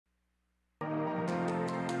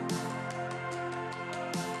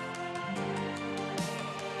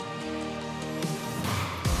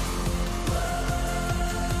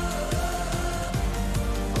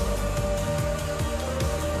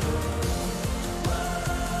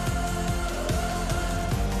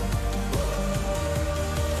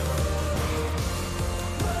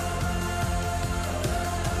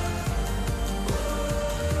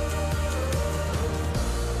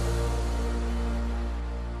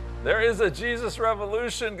There is a Jesus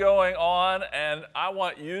revolution going on, and I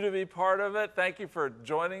want you to be part of it. Thank you for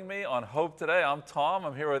joining me on Hope Today. I'm Tom.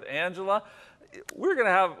 I'm here with Angela. We've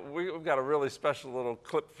got a really special little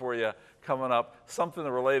clip for you coming up, something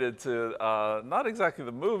related to not exactly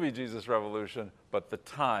the movie Jesus Revolution, but the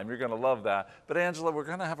time. You're going to love that. But Angela, we're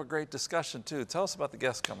going to have a great discussion too. Tell us about the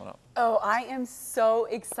guest coming up. Oh, I am so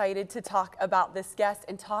excited to talk about this guest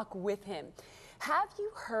and talk with him. Have you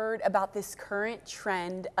heard about this current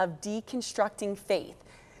trend of deconstructing faith?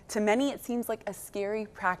 To many, it seems like a scary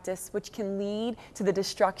practice which can lead to the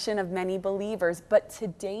destruction of many believers. But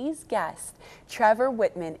today's guest, Trevor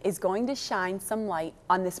Whitman, is going to shine some light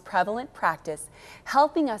on this prevalent practice,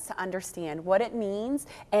 helping us to understand what it means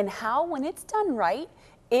and how, when it's done right,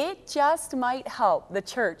 it just might help the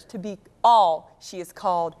church to be all she is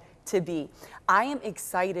called to be. I am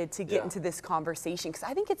excited to get into this conversation because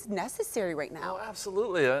I think it's necessary right now. Oh,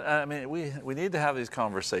 absolutely. I mean, we need to have these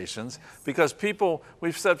conversations because people,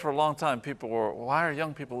 we've said for a long time, people were, why are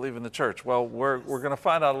young people leaving the church? Well, we're going to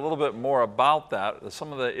find out a little bit more about that,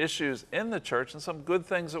 some of the issues in the church and some good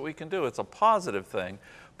things that we can do. It's a positive thing.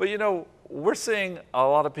 But you know, we're seeing a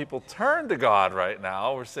lot of people turn to God right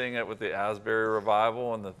now. We're seeing it with the Asbury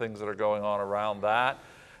revival and the things that are going on around that.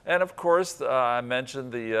 And of course, I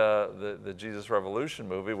mentioned the Jesus Revolution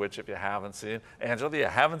movie, which if you haven't seen, Angela, you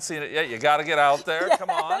haven't seen it yet, you got to get out there. Yes, come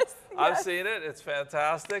on. yes. I've seen it. It's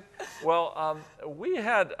fantastic. Well, we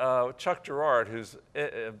had Chuck Girard, who's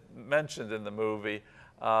mentioned in the movie.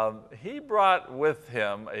 He brought with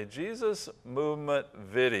him a Jesus Movement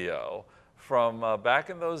video from back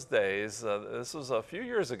in those days. This was a few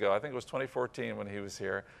years ago. I think it was 2014 when he was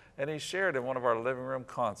here. And he shared in one of our living room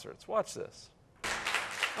concerts. Watch this.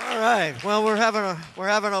 All right. Well, we're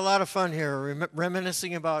having a lot of fun here,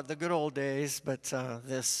 reminiscing about the good old days, but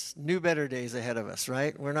this new, better days ahead of us.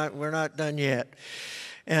 Right? We're not done yet.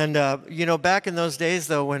 And you know, back in those days,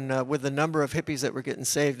 though, when with the number of hippies that were getting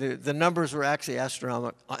saved, the numbers were actually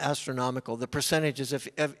astronomical. The percentages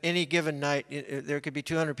of any given night, there could be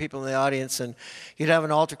 200 people in the audience, and you'd have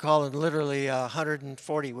an altar call, and literally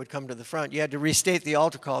 140 would come to the front. You had to restate the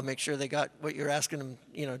altar call, make sure they got what you're asking them.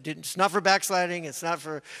 You know, it's not for backsliding, it's not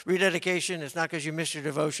for rededication, it's not because you missed your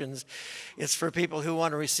devotions. It's for people who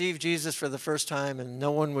want to receive Jesus for the first time, and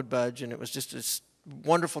no one would budge, and it was just a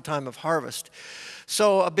wonderful time of harvest.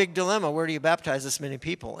 So a big dilemma, where do you baptize this many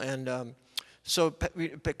people? And so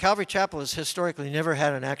Calvary Chapel has historically never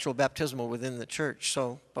had an actual baptismal within the church.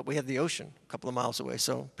 But we had the ocean a couple of miles away.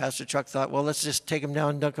 So Pastor Chuck thought, well, let's just take them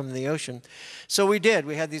down and dunk them in the ocean. So we did.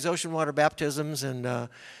 We had these ocean water baptisms, and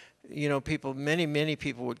you know, many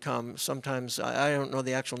people would come. Sometimes, I don't know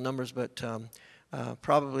the actual numbers, but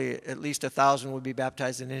probably at least 1,000 would be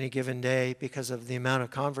baptized in any given day because of the amount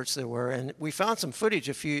of converts there were. And we found some footage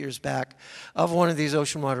a few years back of one of these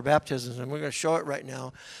ocean water baptisms, and we're going to show it right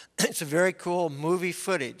now. It's a very cool movie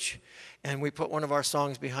footage, and we put one of our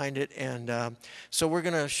songs behind it. And so we're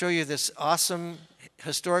going to show you this awesome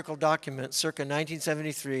historical document, circa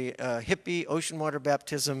 1973, hippie ocean water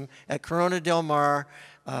baptism at Corona del Mar,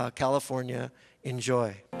 California.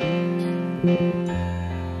 Enjoy.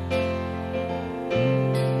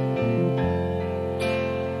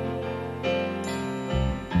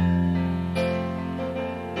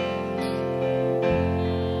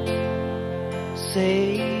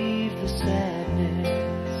 Save the sadness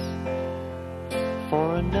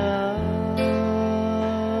for another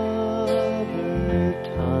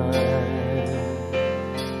time.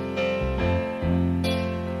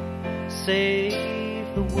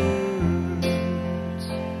 Save the words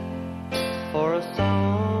for a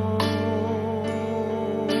song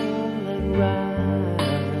that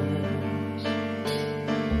rhymes.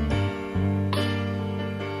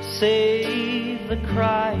 Save the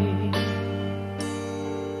crying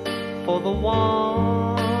for the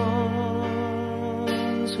ones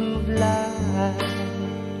who've lied,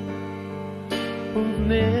 who've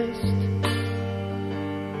missed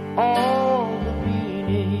all the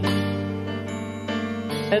meaning,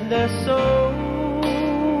 and their souls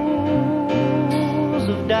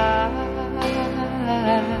have died.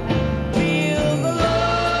 Feel the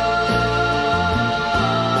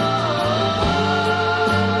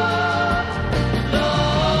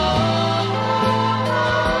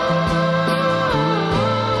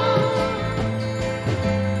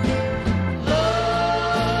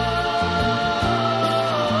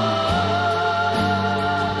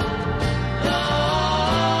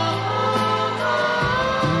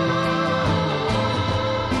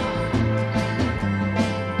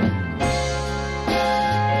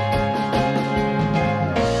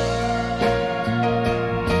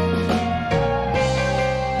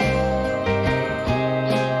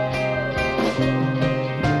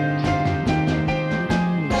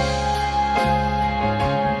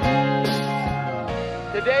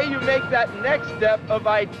that next step of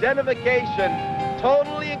identification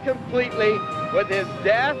totally and completely with his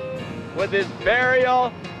death, with his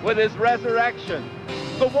burial, with his resurrection.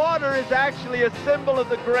 The water is actually a symbol of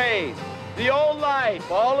the grave, the old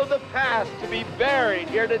life, all of the past to be buried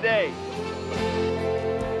here today.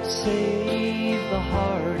 Save the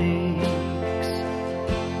heartaches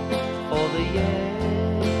for the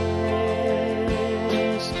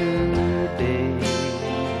yesterdays.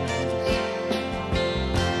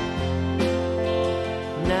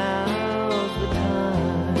 Now's the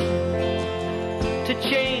time to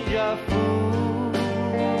change our foolish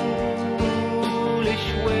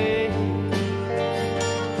ways.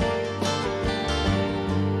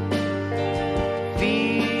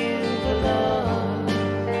 Feel the love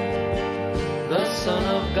the Son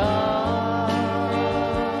of God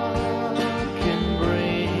can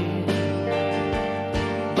bring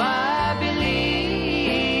by believing,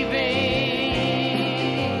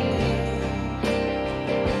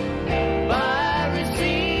 by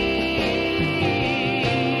receiving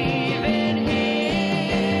Him.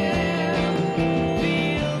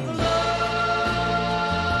 Feel the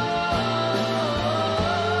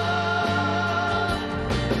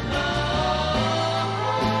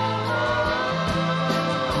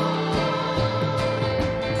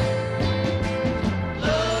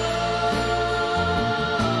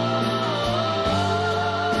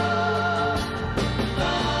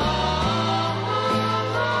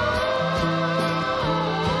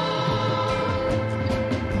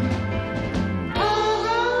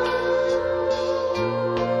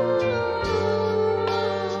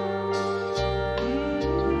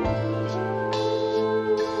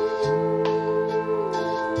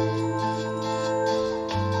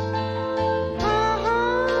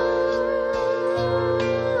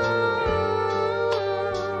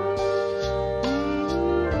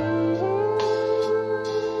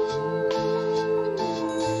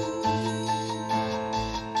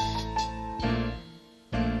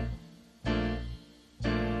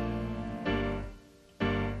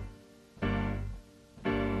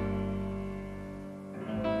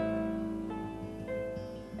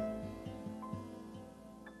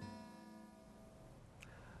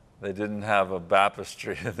They didn't have a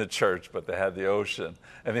baptistry in the church, but they had the ocean.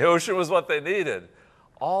 And the ocean was what they needed.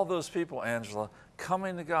 All those people, Angela,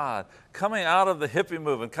 coming to God, coming out of the hippie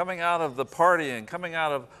movement, coming out of the partying, coming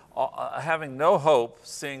out of having no hope,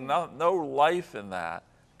 seeing no life in that,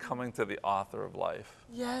 coming to the author of life.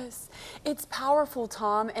 Yes, it's powerful,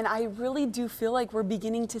 Tom, and I really do feel like we're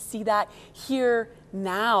beginning to see that here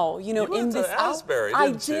now. You know, You went in to this Asbury, I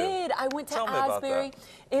didn't you? did. I went to Tell me about Asbury.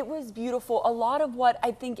 that. It was beautiful. A lot of what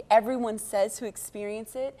I think everyone says who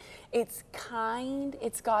experience it, it's kind,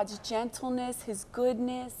 it's God's gentleness, His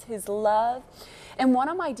goodness, His love. And one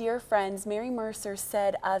of my dear friends, Mary Mercer,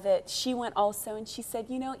 said of it, she went also and she said,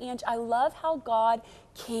 you know, Ange, I love how God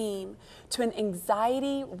came to an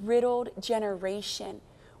anxiety-riddled generation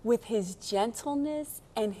with His gentleness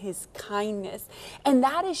and His kindness. And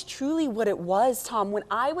that is truly what it was, Tom. When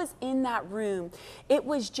I was in that room, it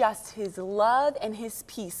was just His love and His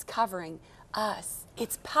peace covering us.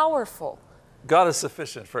 It's powerful. God is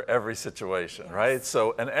sufficient for every situation, right?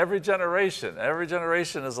 So, and every generation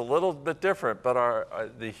is a little bit different,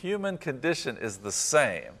 but the human condition is the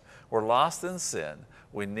same. We're lost in sin.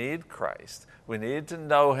 We need Christ. We need to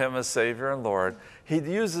know Him as Savior and Lord. He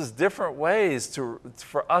uses different ways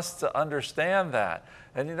for us to understand that.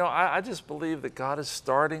 And you know, I just believe that God is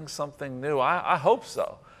starting something new. I hope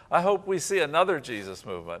so. I hope we see another Jesus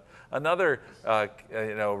movement, another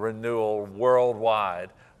renewal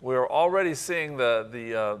worldwide. We're already seeing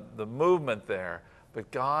the movement there,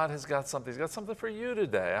 but God has got something. He's got something for you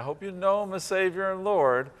today. I hope you know Him as Savior and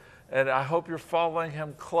Lord, and I hope you're following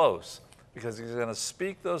Him close, because He's going to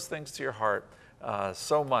speak those things to your heart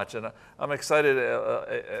so much. And I'm excited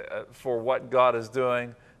for what God is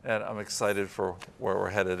doing, and I'm excited for where we're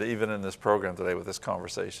headed, even in this program today with this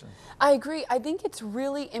conversation. I agree. I think it's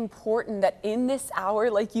really important that in this hour,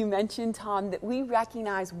 like you mentioned, Tom, that we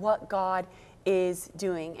recognize what God is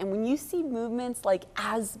doing. And when you see movements like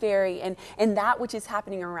Asbury and that which is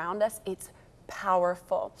happening around us, it's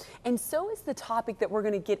powerful. And so is the topic that we're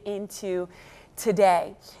going to get into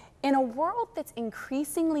today. In a world that's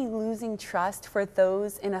increasingly losing trust for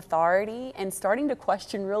those in authority and starting to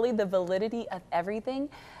question really the validity of everything,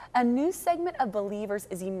 a new segment of believers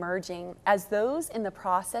is emerging as those in the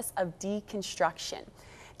process of deconstruction.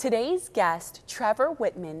 Today's guest, Trevor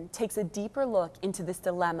Whitman, takes a deeper look into this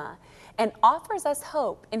dilemma and offers us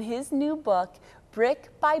hope in his new book, Brick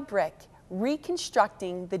by Brick,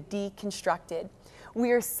 Reconstructing the Deconstructed.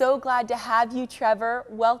 We are so glad to have you, Trevor.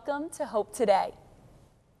 Welcome to Hope Today.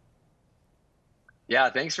 Yeah,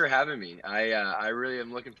 thanks for having me. I really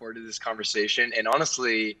am looking forward to this conversation. And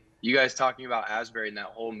honestly, you guys talking about Asbury and that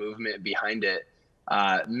whole movement behind it,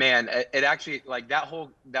 man, it actually like that whole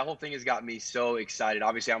thing has got me so excited.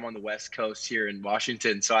 Obviously, I'm on the West Coast here in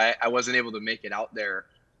Washington, so I wasn't able to make it out there.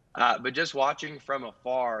 But just watching from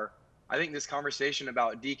afar, I think this conversation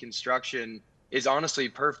about deconstruction is honestly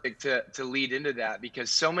perfect to lead into that, because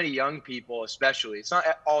so many young people, especially, it's not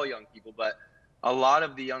all young people, but a lot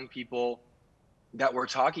of the young people that we're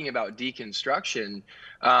talking about deconstruction,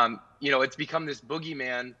 it's become this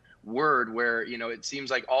boogeyman word where, it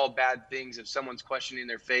seems like all bad things, if someone's questioning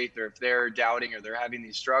their faith or if they're doubting or they're having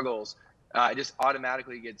these struggles, it just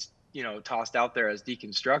automatically gets, tossed out there as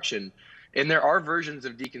deconstruction. And there are versions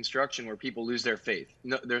of deconstruction where people lose their faith.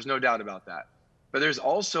 No, there's no doubt about that. But there's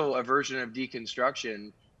also a version of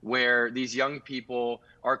deconstruction where these young people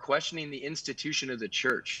are questioning the institution of the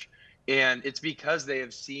church. And it's because they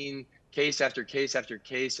have seen case after case after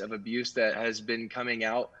case of abuse that has been coming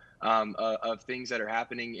out, of things that are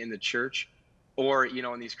happening in the church or,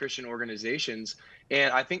 in these Christian organizations.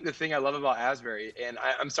 And I think the thing I love about Asbury, and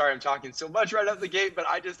I'm sorry I'm talking so much right out the gate, but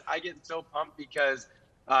I get so pumped because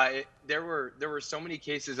there were so many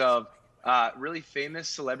cases of really famous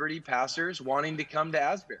celebrity pastors wanting to come to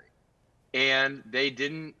Asbury, and they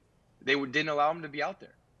didn't allow them to be out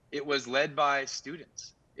there. It was led by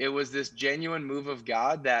students. It was this genuine move of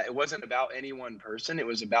God that it wasn't about any one person. It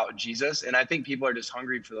was about Jesus. And I think people are just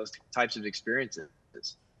hungry for those types of experiences.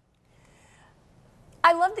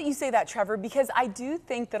 I love that you say that, Trevor, because I do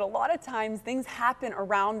think that a lot of times things happen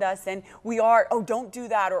around us and we are, oh, don't do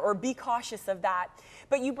that, or be cautious of that.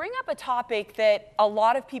 But you bring up a topic that a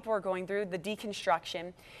lot of people are going through, the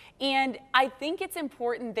deconstruction. And I think it's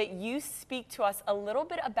important that you speak to us a little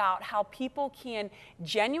bit about how people can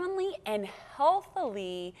genuinely and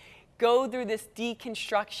healthily go through this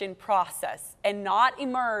deconstruction process and not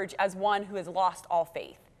emerge as one who has lost all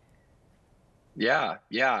faith. Yeah.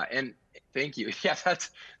 And thank you. Yeah,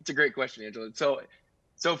 that's a great question, Angela.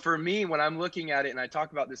 So for me, when I'm looking at it, and I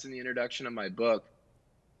talk about this in the introduction of my book,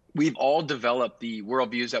 we've all developed the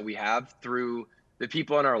worldviews that we have through the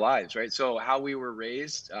people in our lives, right? So how we were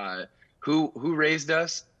raised, who raised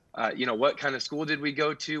us, what kind of school did we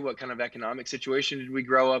go to? What kind of economic situation did we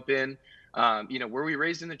grow up in? Were we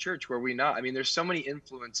raised in the church? Were we not? I mean, there's so many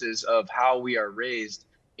influences of how we are raised.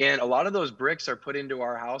 And a lot of those bricks are put into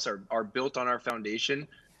our house, are built on our foundation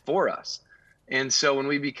for us. And so when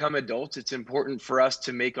we become adults, it's important for us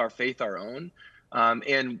to make our faith our own.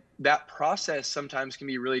 And that process sometimes can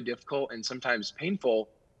be really difficult and sometimes painful.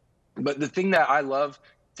 But the thing that I love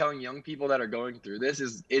telling young people that are going through this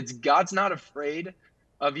is God's not afraid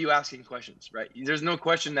of you asking questions, right? There's no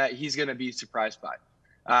question that he's going to be surprised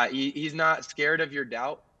by. He's not scared of your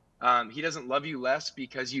doubt. He doesn't love you less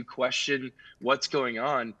because you question what's going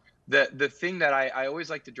on. The thing that I always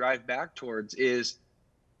like to drive back towards is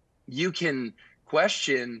you can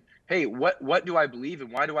question, hey, what do I believe and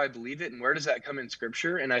why do I believe it and where does that come in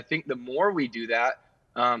Scripture? And I think the more we do that,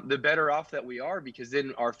 the better off that we are, because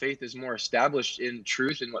then our faith is more established in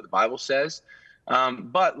truth and what the Bible says.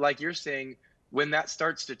 But like you're saying, when that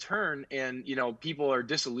starts to turn and, people are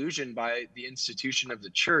disillusioned by the institution of the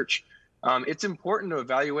church, it's important to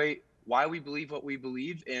evaluate why we believe what we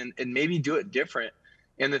believe and maybe do it different.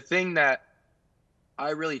 And the thing that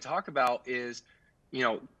I really talk about is,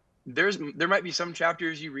 there might be some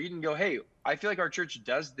chapters you read and go, hey, I feel like our church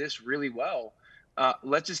does this really well.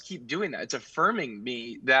 Let's just keep doing that. It's affirming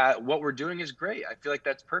me that what we're doing is great. I feel like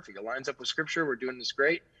that's perfect. It lines up with Scripture. We're doing this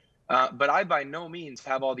great. But I by no means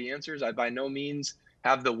have all the answers. I by no means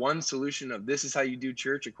have the one solution of this is how you do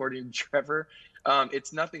church, according to Trevor.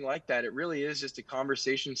 It's nothing like that. It really is just a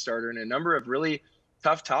conversation starter and a number of really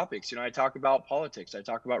tough topics. I talk about politics. I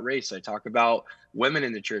talk about race. I talk about women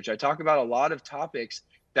in the church. I talk about a lot of topics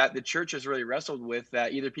that the church has really wrestled with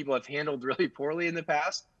that either people have handled really poorly in the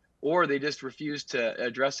past or they just refuse to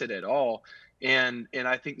address it at all. And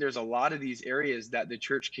I think there's a lot of these areas that the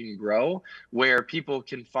church can grow where people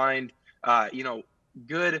can find,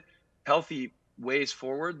 good, healthy ways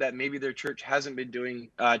forward that maybe their church hasn't been doing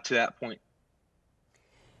to that point.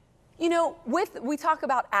 We talk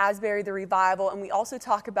about Asbury, the revival, and we also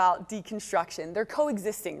talk about deconstruction. They're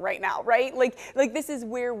coexisting right now, right? Like this is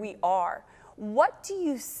where we are. What do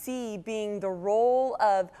you see being the role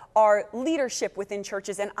of our leadership within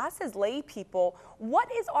churches and us as lay people? What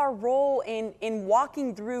is our role in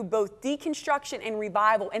walking through both deconstruction and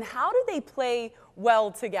revival, and how do they play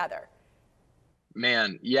well together?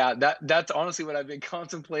 Man, yeah, that's honestly what I've been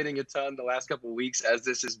contemplating a ton the last couple of weeks as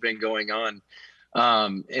this has been going on.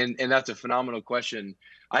 And that's a phenomenal question.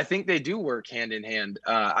 I think they do work hand in hand.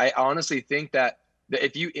 I honestly think that that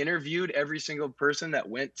if you interviewed every single person that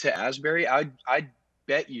went to Asbury, I'd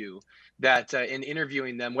bet you that in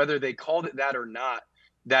interviewing them, whether they called it that or not,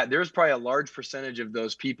 that there's probably a large percentage of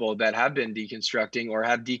those people that have been deconstructing or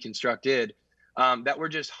have deconstructed, that were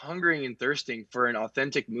just hungering and thirsting for an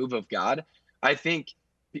authentic move of God. I think,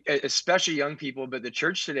 especially young people, but the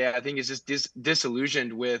church today, I think, is just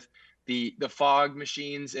disillusioned with the fog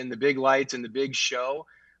machines and the big lights and the big show.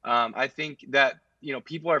 I think that, you know,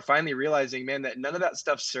 people are finally realizing, man, that none of that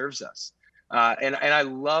stuff serves us. And I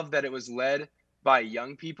love that it was led by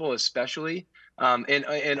young people, especially,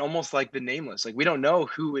 and almost like the nameless. Like, we don't know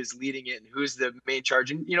who is leading it and who's the main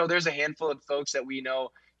charge. And, you know, there's a handful of folks that we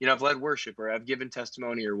know, you know, have led worship or have given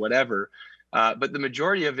testimony or whatever. But the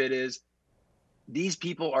majority of it is these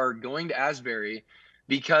people are going to Asbury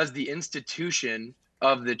because the institution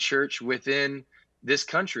of the church within this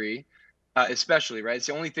country, especially, right? It's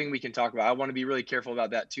the only thing we can talk about. I want to be really careful about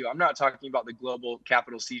that too. I'm not talking about the global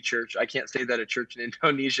capital C church. I can't say that a church in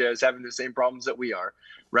Indonesia is having the same problems that we are,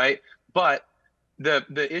 right? But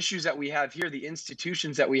the issues that we have here, the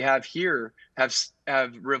institutions that we have here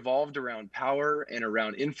have revolved around power and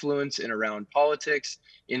around influence and around politics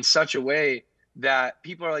in such a way that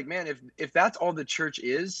people are like, man, if that's all the church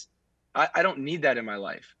is, I don't need that in my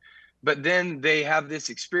life. But then they have this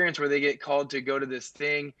experience where they get called to go to this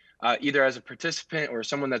thing, either as a participant or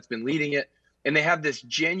someone that's been leading it, and they have this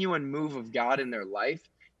genuine move of God in their life,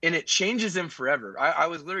 and it changes them forever. I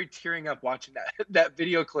was literally tearing up watching that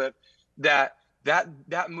video clip, that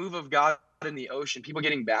move of God in the ocean, people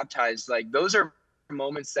getting baptized. Like, those are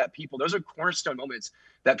moments that those are cornerstone moments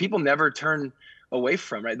that people never turn away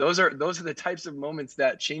from, right? Those are the types of moments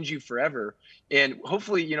that change you forever. And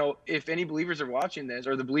hopefully, you know, if any believers are watching this,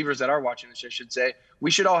 or the believers that are watching this, I should say,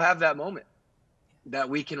 we should all have that moment that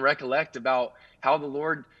we can recollect about how the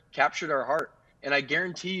Lord captured our heart. And I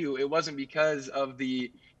guarantee you, it wasn't because of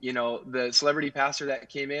the celebrity pastor that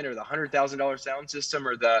came in, or the $100,000 sound system,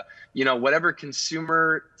 or the, you know, whatever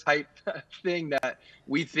consumer type thing that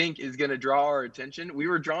we think is going to draw our attention. We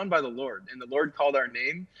were drawn by the Lord, and the Lord called our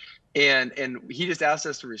name, and he just asked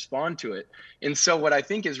us to respond to it. And so what I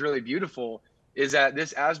think is really beautiful is that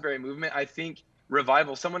this Asbury movement, I think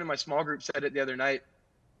revival, someone in my small group said it the other night,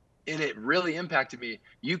 and it really impacted me.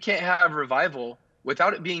 You can't have revival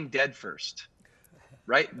without it being dead first,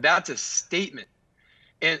 right? That's a statement.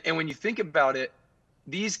 And when you think about it,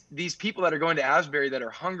 these people that are going to Asbury, that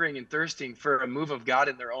are hungering and thirsting for a move of God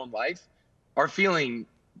in their own life, are feeling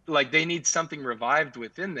like they need something revived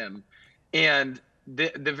within them. And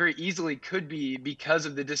the very easily could be because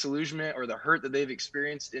of the disillusionment or the hurt that they've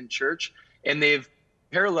experienced in church. And they've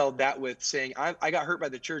paralleled that with saying, I got hurt by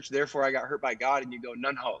the church, therefore I got hurt by God. And you go,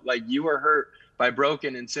 no, like, you were hurt by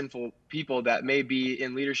broken and sinful people that may be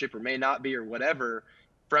in leadership or may not be, or whatever,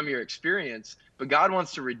 from your experience. But God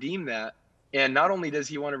wants to redeem that. And not only does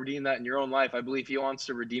he want to redeem that in your own life, I believe he wants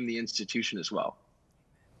to redeem the institution as well.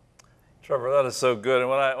 Trevor, that is so good. And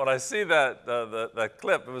when I see that that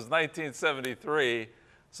clip, it was 1973.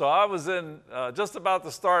 So I was in just about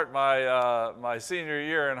to start my senior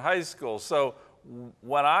year in high school. So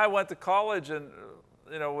when I went to college, and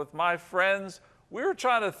you know, with my friends, we were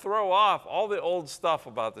trying to throw off all the old stuff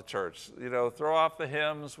about the church. You know, throw off the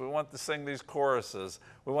hymns. We want to sing these choruses.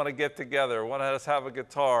 We want to get together. We want to have a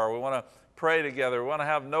guitar. We want to pray together. We want to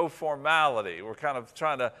have no formality. We're kind of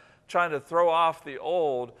trying to throw off the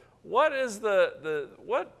old. What is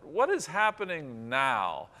what is happening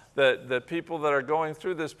now that people that are going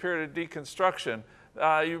through this period of deconstruction?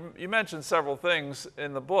 You mentioned several things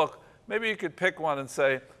in the book. Maybe you could pick one and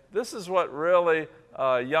say, this is what really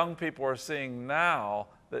young people are seeing now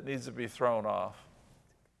that needs to be thrown off.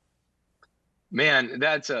 Man,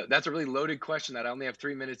 that's a really loaded question that I only have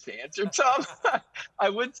 3 minutes to answer, Tom. I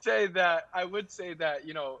would say that,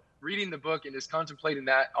 you know, reading the book and just contemplating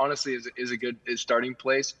that, honestly, is a good starting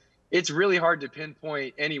place. It's really hard to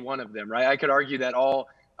pinpoint any one of them, right? I could argue that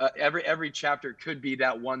every chapter could be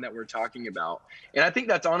that one that we're talking about. And I think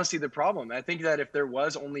that's honestly the problem. I think that if there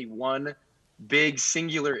was only one big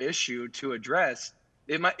singular issue to address,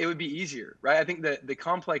 it would be easier, right? I think that the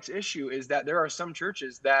complex issue is that there are some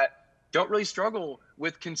churches that don't really struggle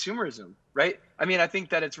with consumerism, right? I mean, I think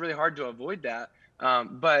that it's really hard to avoid that.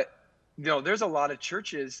 But you know, there's a lot of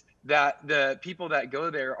churches that the people that go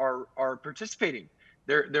there are participating.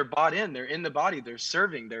 They're bought in. They're in the body. They're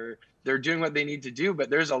serving. They're doing what they need to do. But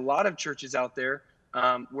there's a lot of churches out there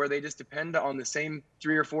where they just depend on the same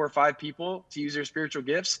 3 or 4 or 5 people to use their spiritual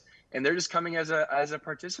gifts, and they're just coming as a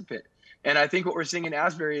participant. And I think what we're seeing in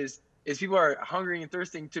Asbury is people are hungering and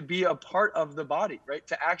thirsting to be a part of the body, right?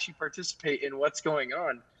 To actually participate in what's going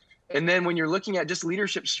on. And then when you're looking at just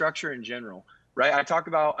leadership structure in general, right? I talk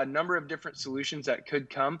about a number of different solutions that could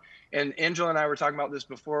come. And Angela and I were talking about this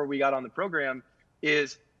before we got on the program,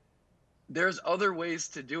 is there's other ways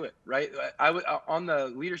to do it, right? On the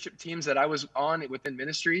leadership teams that I was on within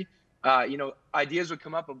ministry, ideas would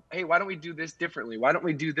come up of, hey, why don't we do this differently? Why don't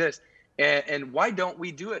we do this? And why don't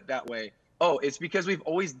we do it that way? Oh, it's because we've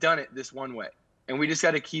always done it this one way, and we just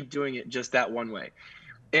got to keep doing it just that one way.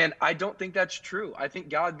 And I don't think that's true. I think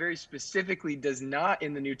God very specifically does not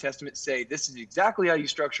in the New Testament say, this is exactly how you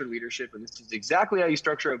structure leadership, and this is exactly how you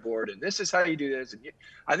structure a board, and this is how you do this. And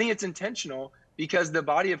I think it's intentional because the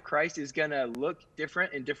body of Christ is going to look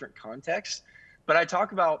different in different contexts. But I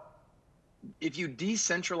talk about, if you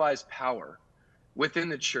decentralize power within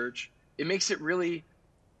the church, it makes it really,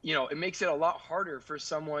 it makes it a lot harder for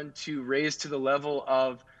someone to raise to the level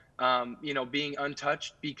of being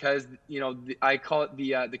untouched, because, I call it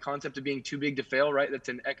the concept of being too big to fail, right? That's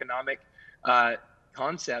an economic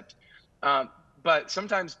concept. But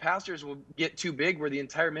sometimes pastors will get too big where the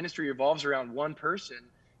entire ministry revolves around one person.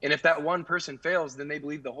 And if that one person fails, then they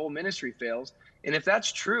believe the whole ministry fails. And if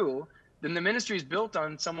that's true, then the ministry is built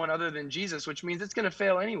on someone other than Jesus, which means it's going to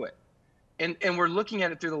fail anyway. And we're looking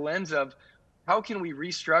at it through the lens of, how can we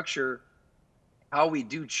restructure how we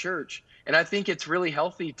do church? And I think it's really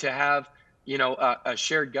healthy to have, a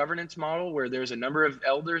shared governance model where there's a number of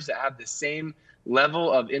elders that have the same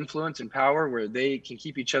level of influence and power, where they can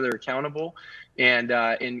keep each other accountable and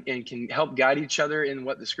can help guide each other in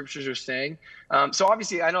what the scriptures are saying. So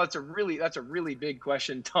obviously, I know that's a really big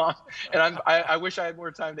question, Tom, and I wish I had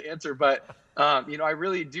more time to answer, but I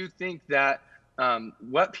really do think that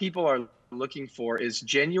what people are looking for is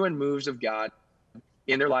genuine moves of God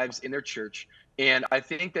in their lives, in their church. And I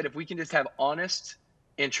think that if we can just have honest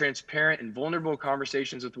and transparent and vulnerable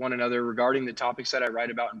conversations with one another regarding the topics that I write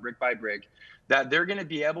about in Brick by Brick, that they're going to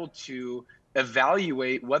be able to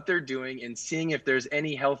evaluate what they're doing and seeing if there's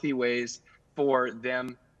any healthy ways for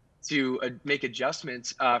them to make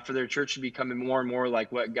adjustments for their church to become more and more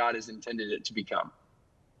like what God has intended it to become.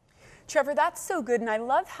 Trevor, that's so good. And I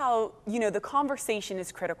love how, the conversation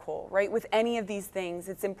is critical, right? With any of these things,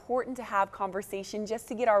 it's important to have conversation just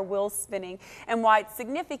to get our wheels spinning, and why it's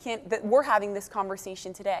significant that we're having this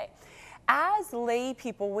conversation today. As lay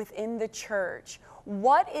people within the church,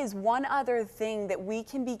 what is one other thing that we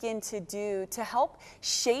can begin to do to help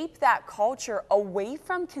shape that culture away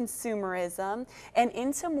from consumerism and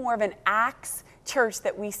into more of an Acts church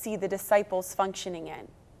that we see the disciples functioning in?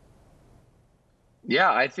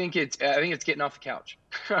 Yeah, I think it's getting off the couch.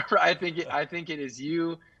 I think it is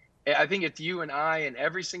you. I think it's you and I and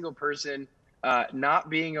every single person not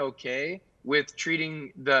being okay with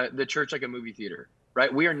treating the church like a movie theater,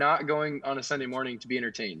 right? We are not going on a Sunday morning to be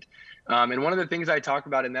entertained. And one of the things I talk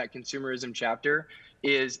about in that consumerism chapter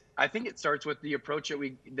is, I think it starts with the approach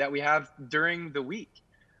that we have during the week.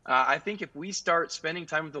 I think if we start spending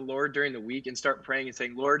time with the Lord during the week and start praying and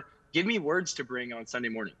saying, Lord, give me words to bring on Sunday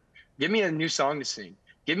morning. Give me a new song to sing.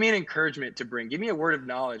 Give me an encouragement to bring. Give me a word of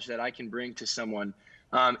knowledge that I can bring to someone.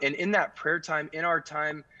 And in that prayer time, in our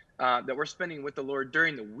time that we're spending with the Lord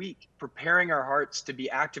during the week, preparing our hearts to be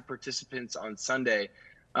active participants on Sunday,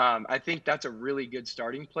 I think that's a really good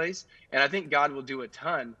starting place. And I think God will do a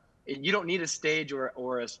ton. You don't need a stage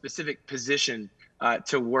or a specific position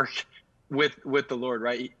to work with the Lord,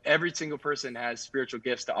 right? Every single person has spiritual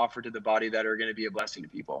gifts to offer to the body that are going to be a blessing to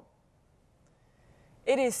people.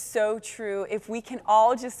 It is so true. If we can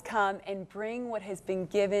all just come and bring what has been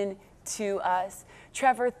given to us.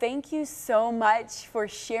 Trevor, thank you so much for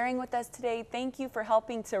sharing with us today. Thank you for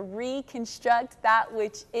helping to reconstruct that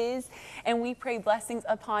which is. And we pray blessings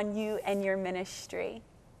upon you and your ministry.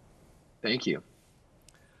 Thank you.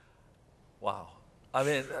 Wow. I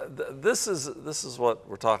mean, this is what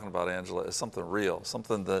we're talking about, Angela, is something real,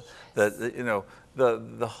 something that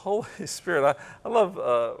the Holy Spirit. I love.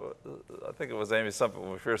 I think it was Amy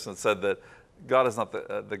McPherson said that God is not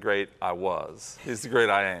the great I was; He's the great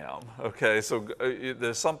I am. Okay, so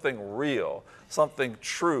there's something real, something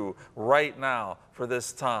true right now for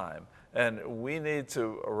this time, and we need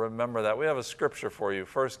to remember that. We have a scripture for you: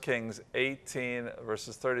 1 Kings 18,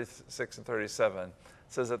 verses 36 and 37.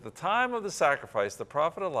 It says, at the time of the sacrifice, the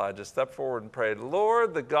prophet Elijah stepped forward and prayed,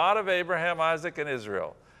 Lord, the God of Abraham, Isaac, and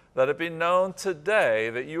Israel, let it be known today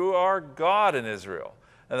that you are God in Israel,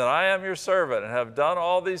 and that I am your servant and have done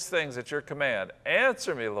all these things at your command.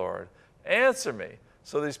 Answer me, Lord, answer me,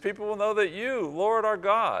 so these people will know that you, Lord, are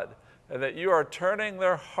God, and that you are turning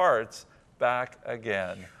their hearts back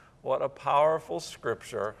again. What a powerful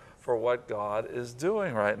scripture for what God is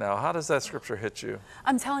doing right now. How does that scripture hit you?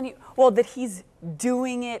 I'm telling you, well, that He's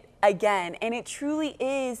doing it again. And it truly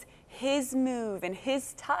is his move and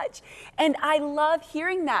his touch. And I love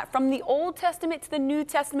hearing that from the Old Testament to the New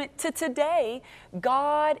Testament to today.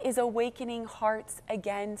 God is awakening hearts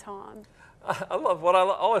again, Tom. I love what I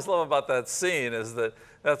always love about that scene is that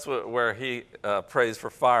that's where he prays for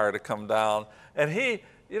fire to come down. And he,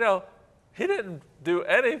 you know, he didn't do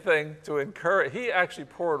anything to encourage. He actually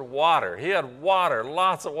poured water. He had water,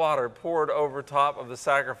 lots of water poured over top of the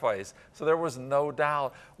sacrifice. So there was no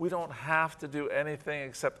doubt. We don't have to do anything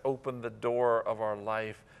except open the door of our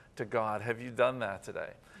life to God. Have you done that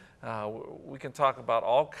today? We can talk about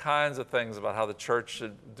all kinds of things about how the church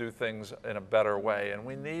should do things in a better way. And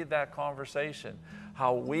we need that conversation,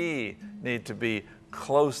 how we need to be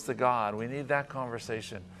close to God. We need that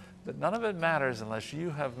conversation. But none of it matters unless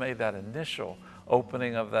you have made that initial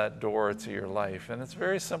opening of that door to your life. And it's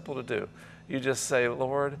very simple to do. You just say,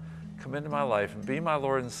 Lord, come into my life and be my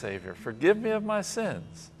Lord and Savior. Forgive me of my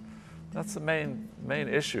sins. That's the main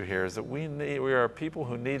issue here, is that we are people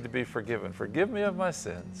who need to be forgiven. Forgive me of my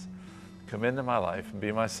sins. Come into my life and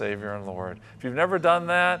be my Savior and Lord. If you've never done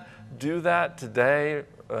that, do that today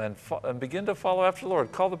and begin to follow after the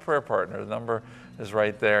Lord. Call the prayer partner. The number is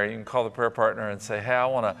right there. You can call the prayer partner and say, hey, I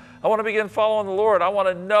want to begin following the Lord. I want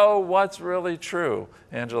to know what's really true.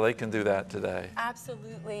 Angela, they can do that today.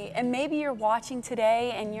 Absolutely. And maybe you're watching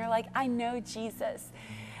today and you're like, I know Jesus.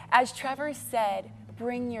 As Trevor said,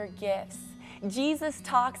 bring your gifts. Jesus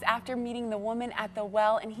talks after meeting the woman at the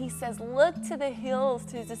well, and he says, look to the hills,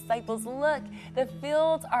 to his disciples. Look, the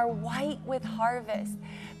fields are white with harvest.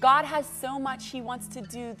 God has so much he wants to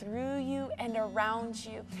do through you and around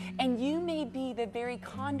you. And you may be the very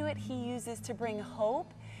conduit he uses to bring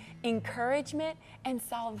hope, encouragement, and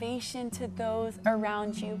salvation to those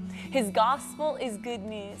around you. His gospel is good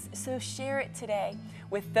news, so share it today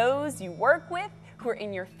with those you work with, who are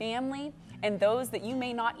in your family, and those that you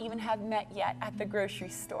may not even have met yet at the grocery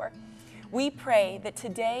store. We pray that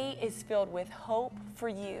today is filled with hope for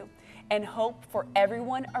you and hope for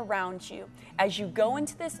everyone around you as you go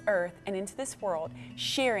into this earth and into this world,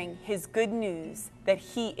 sharing his good news that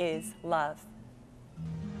he is love.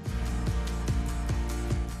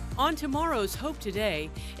 On tomorrow's Hope Today,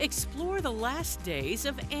 explore the last days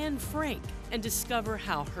of Anne Frank and discover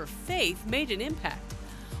how her faith made an impact.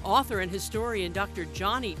 Author and historian Dr.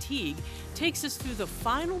 Johnny Teague takes us through the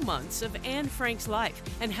final months of Anne Frank's life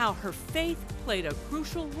and how her faith played a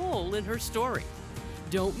crucial role in her story.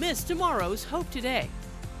 Don't miss tomorrow's Hope Today.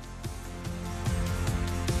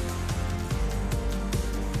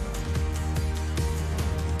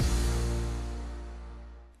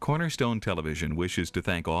 Cornerstone Television wishes to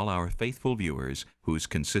thank all our faithful viewers whose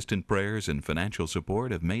consistent prayers and financial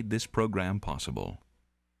support have made this program possible.